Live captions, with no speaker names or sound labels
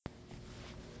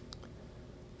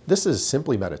This is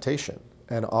Simply Meditation,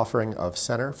 an offering of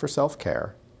Center for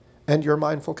Self-Care, and your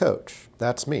mindful coach.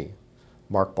 That's me,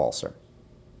 Mark Balser.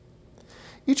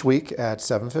 Each week at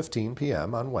 7:15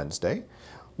 p.m. on Wednesday,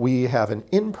 we have an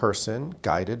in-person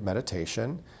guided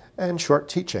meditation and short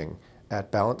teaching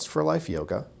at Balance for Life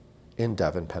Yoga in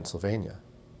Devon, Pennsylvania.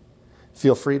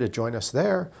 Feel free to join us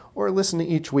there or listen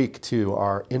each week to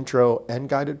our intro and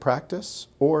guided practice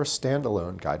or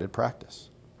standalone guided practice.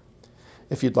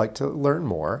 If you'd like to learn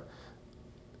more,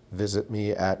 visit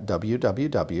me at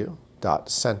www.center,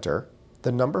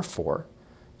 the number 4,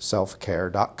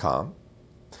 selfcare.com,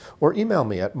 or email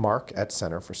me at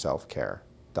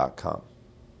mark@centerforselfcare.com.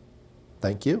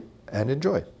 Thank you and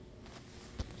enjoy.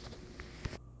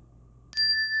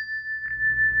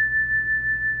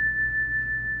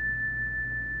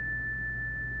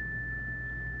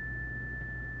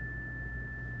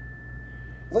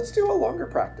 Let's do a longer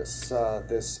practice,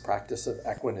 this practice of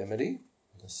equanimity,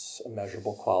 this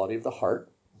immeasurable quality of the heart.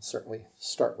 We'll certainly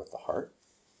start with the heart.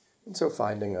 And so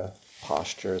finding a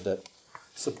posture that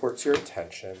supports your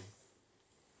attention.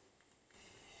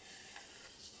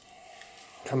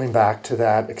 Coming back to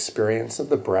that experience of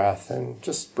the breath and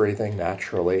just breathing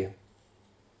naturally.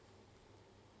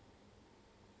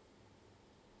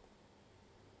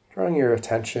 Drawing your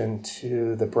attention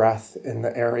to the breath in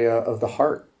the area of the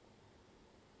heart.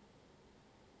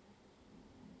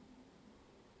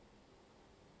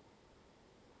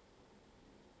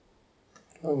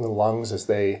 Feeling the lungs as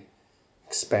they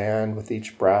expand with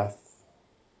each breath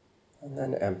and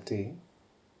then empty.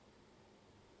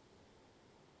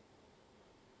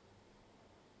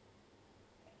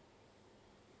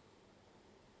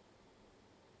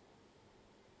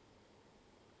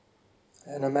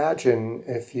 And imagine,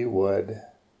 if you would,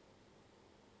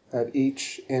 that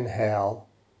each inhale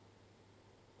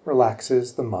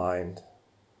relaxes the mind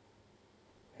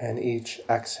and each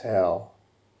exhale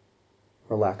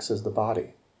relaxes the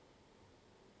body.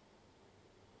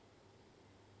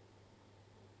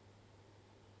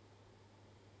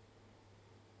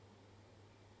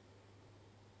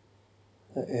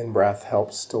 The in-breath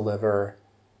helps deliver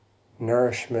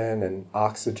nourishment and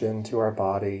oxygen to our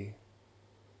body,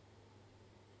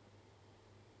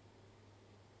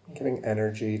 giving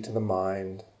energy to the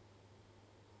mind.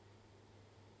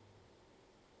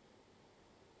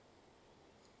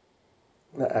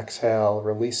 The exhale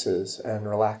releases and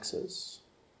relaxes.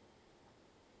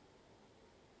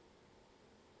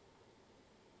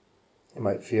 You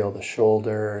might feel the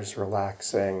shoulders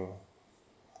relaxing,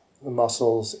 the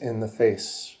muscles in the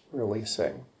face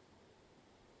releasing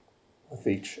with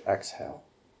each exhale.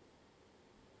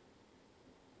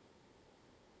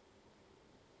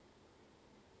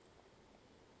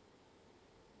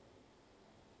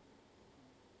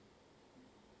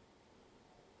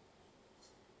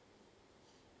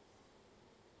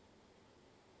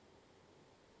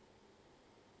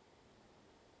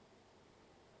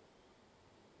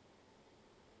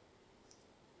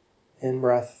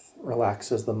 In-breath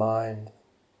relaxes the mind.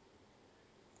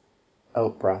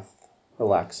 Out-breath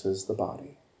relaxes the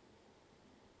body.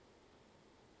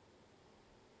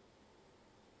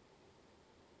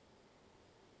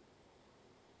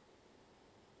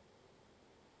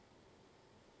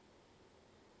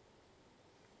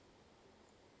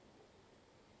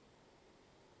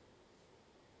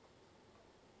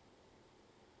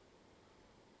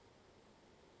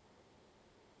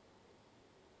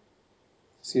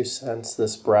 As you sense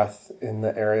this breath in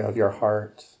the area of your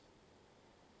heart,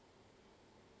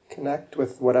 connect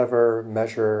with whatever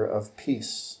measure of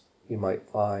peace you might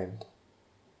find,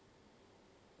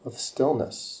 of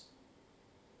stillness.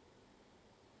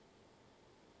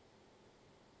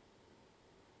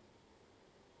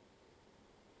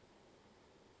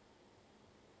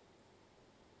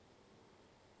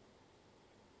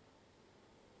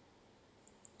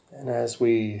 And as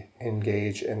we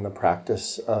engage in the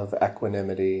practice of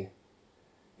equanimity,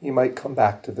 you might come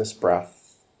back to this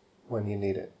breath when you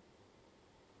need it.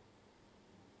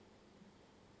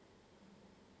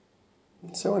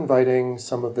 And so inviting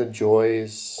some of the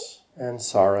joys and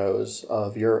sorrows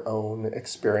of your own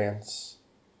experience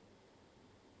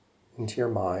into your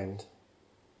mind.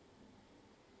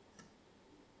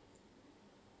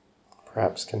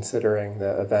 Perhaps considering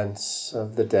the events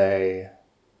of the day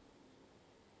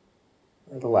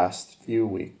or the last few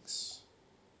weeks.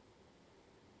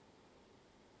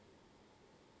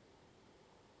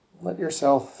 Let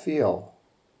yourself feel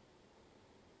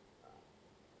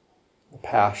the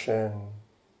passion,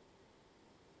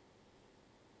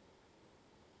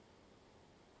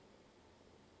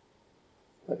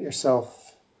 let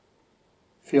yourself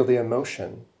feel the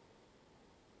emotion,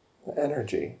 the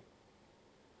energy.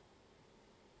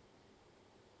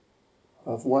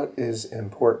 of what is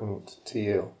important to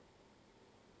you.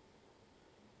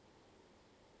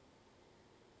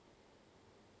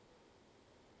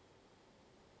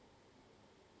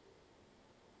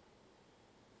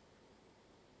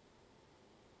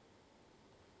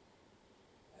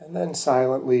 And then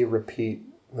silently repeat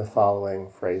the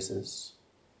following phrases.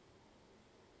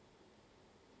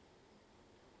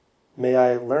 May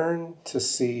I learn to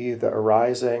see the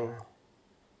arising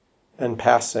and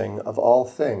passing of all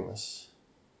things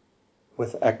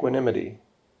with equanimity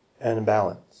and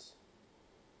balance.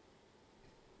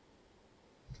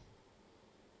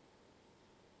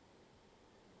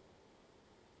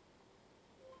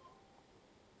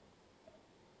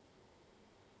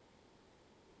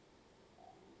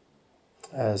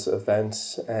 As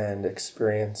events and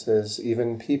experiences,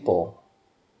 even people,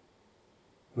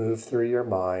 move through your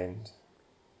mind,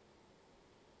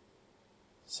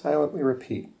 silently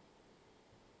repeat.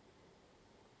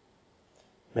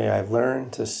 May I learn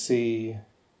to see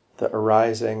the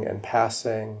arising and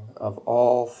passing of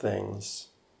all things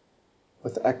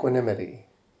with equanimity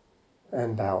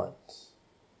and balance.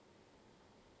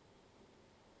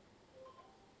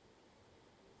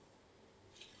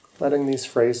 Letting these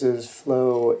phrases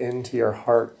flow into your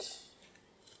heart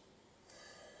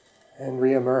and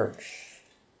reemerge.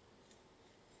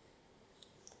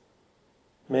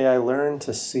 May I learn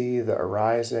to see the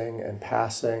arising and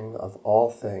passing of all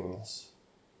things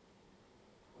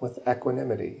with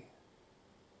equanimity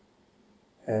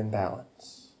and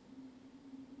balance.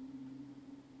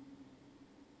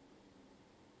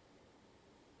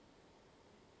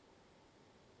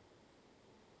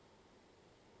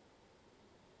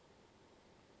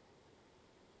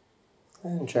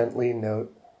 And gently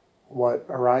note what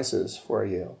arises for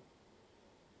you.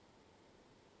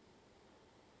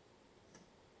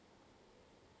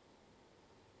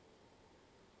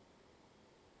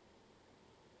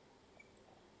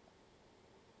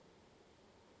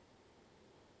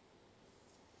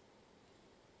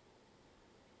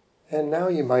 And now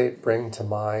you might bring to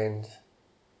mind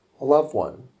a loved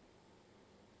one,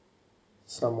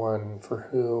 someone for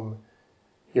whom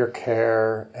your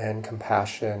care and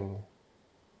compassion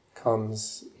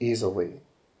comes easily.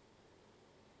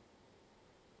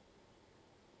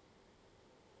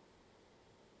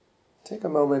 Take a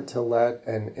moment to let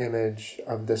an image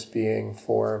of this being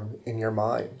form in your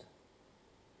mind.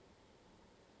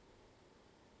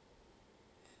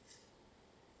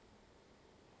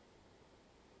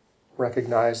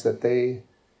 Recognize that they,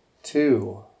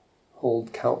 too,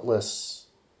 hold countless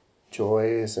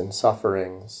joys and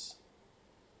sufferings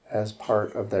as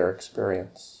part of their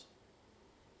experience.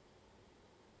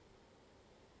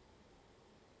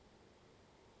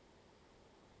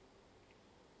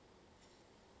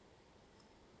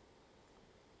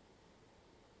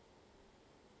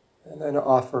 And then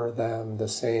offer them the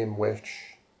same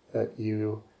wish that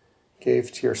you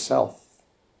gave to yourself.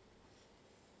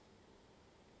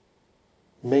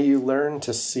 May you learn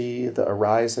to see the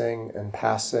arising and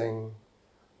passing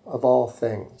of all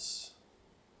things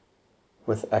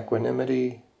with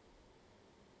equanimity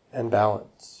and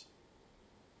balance.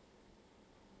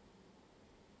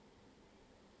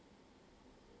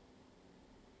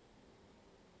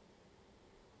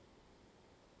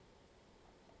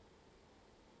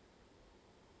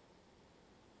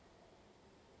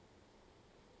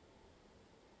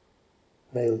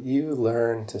 May you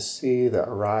learn to see the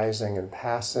arising and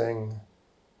passing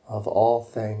of all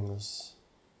things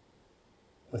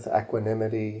with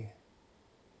equanimity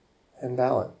and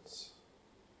balance.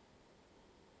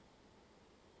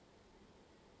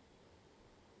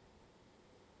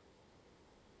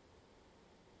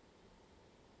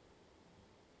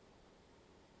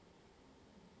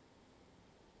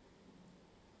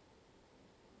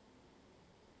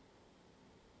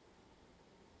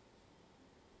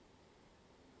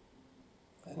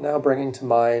 And now bringing to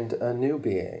mind a new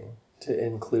being to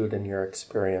include in your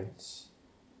experience,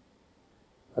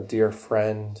 a dear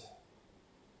friend,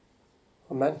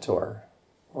 a mentor,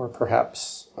 or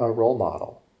perhaps a role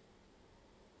model.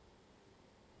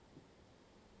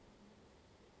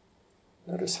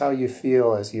 Notice how you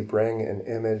feel as you bring an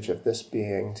image of this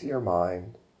being to your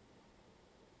mind.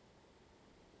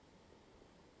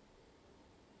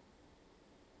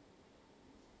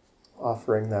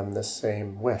 Offering them the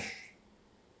same wish.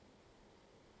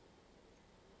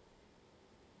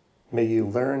 May you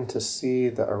learn to see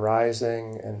the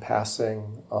arising and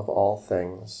passing of all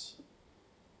things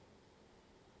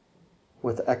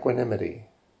with equanimity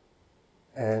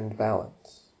and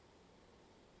balance.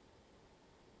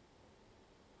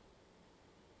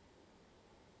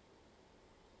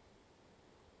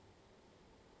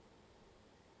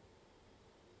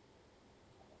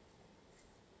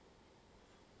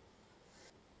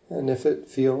 And if it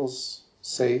feels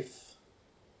safe,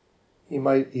 you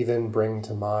might even bring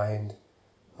to mind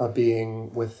a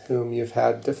being with whom you've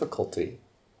had difficulty,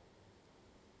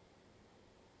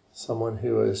 someone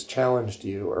who has challenged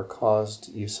you or caused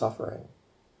you suffering.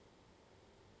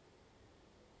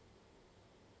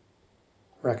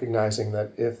 Recognizing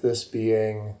that if this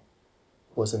being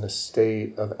was in a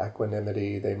state of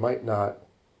equanimity, they might not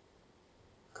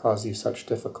cause you such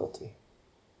difficulty.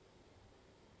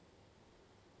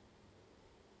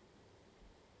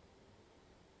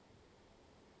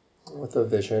 With a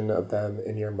vision of them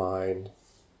in your mind,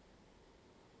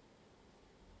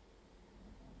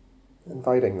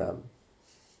 inviting them.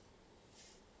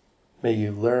 May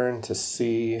you learn to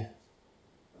see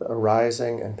the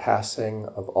arising and passing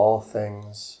of all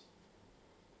things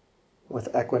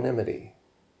with equanimity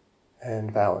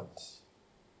and balance.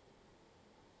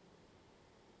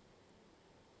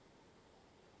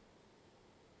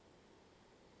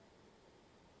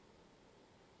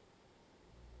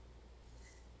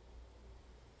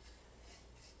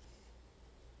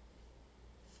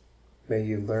 May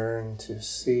you learn to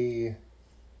see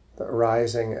the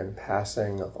arising and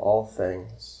passing of all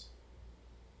things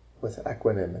with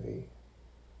equanimity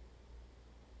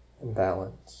and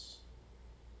balance.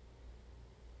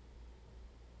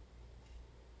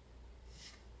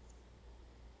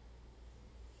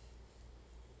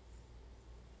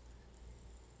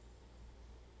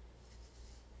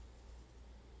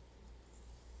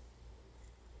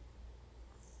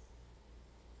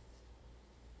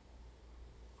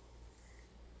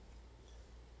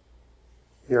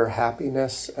 Your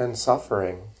happiness and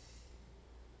suffering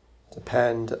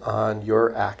depend on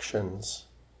your actions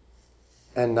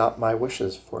and not my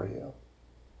wishes for you.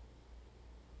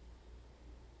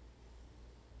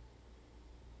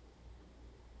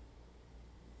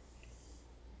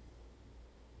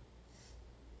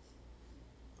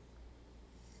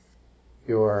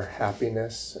 Your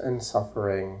happiness and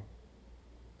suffering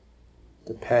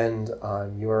depend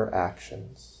on your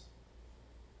actions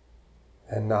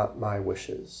and not my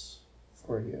wishes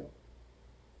for you.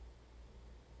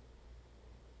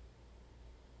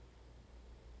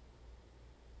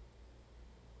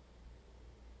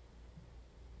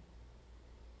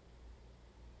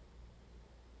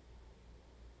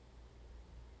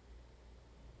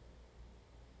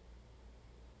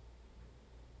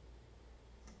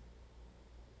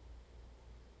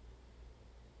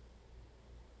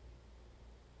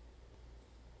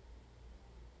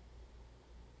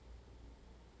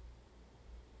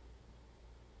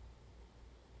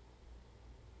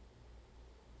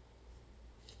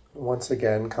 Once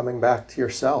again, coming back to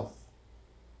yourself.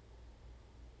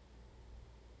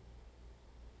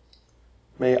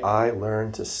 May I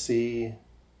learn to see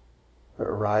the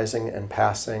arising and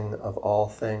passing of all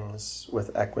things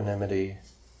with equanimity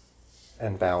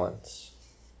and balance.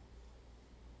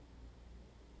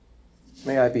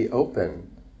 May I be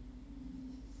open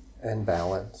and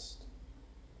balanced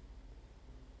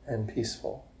and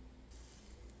peaceful.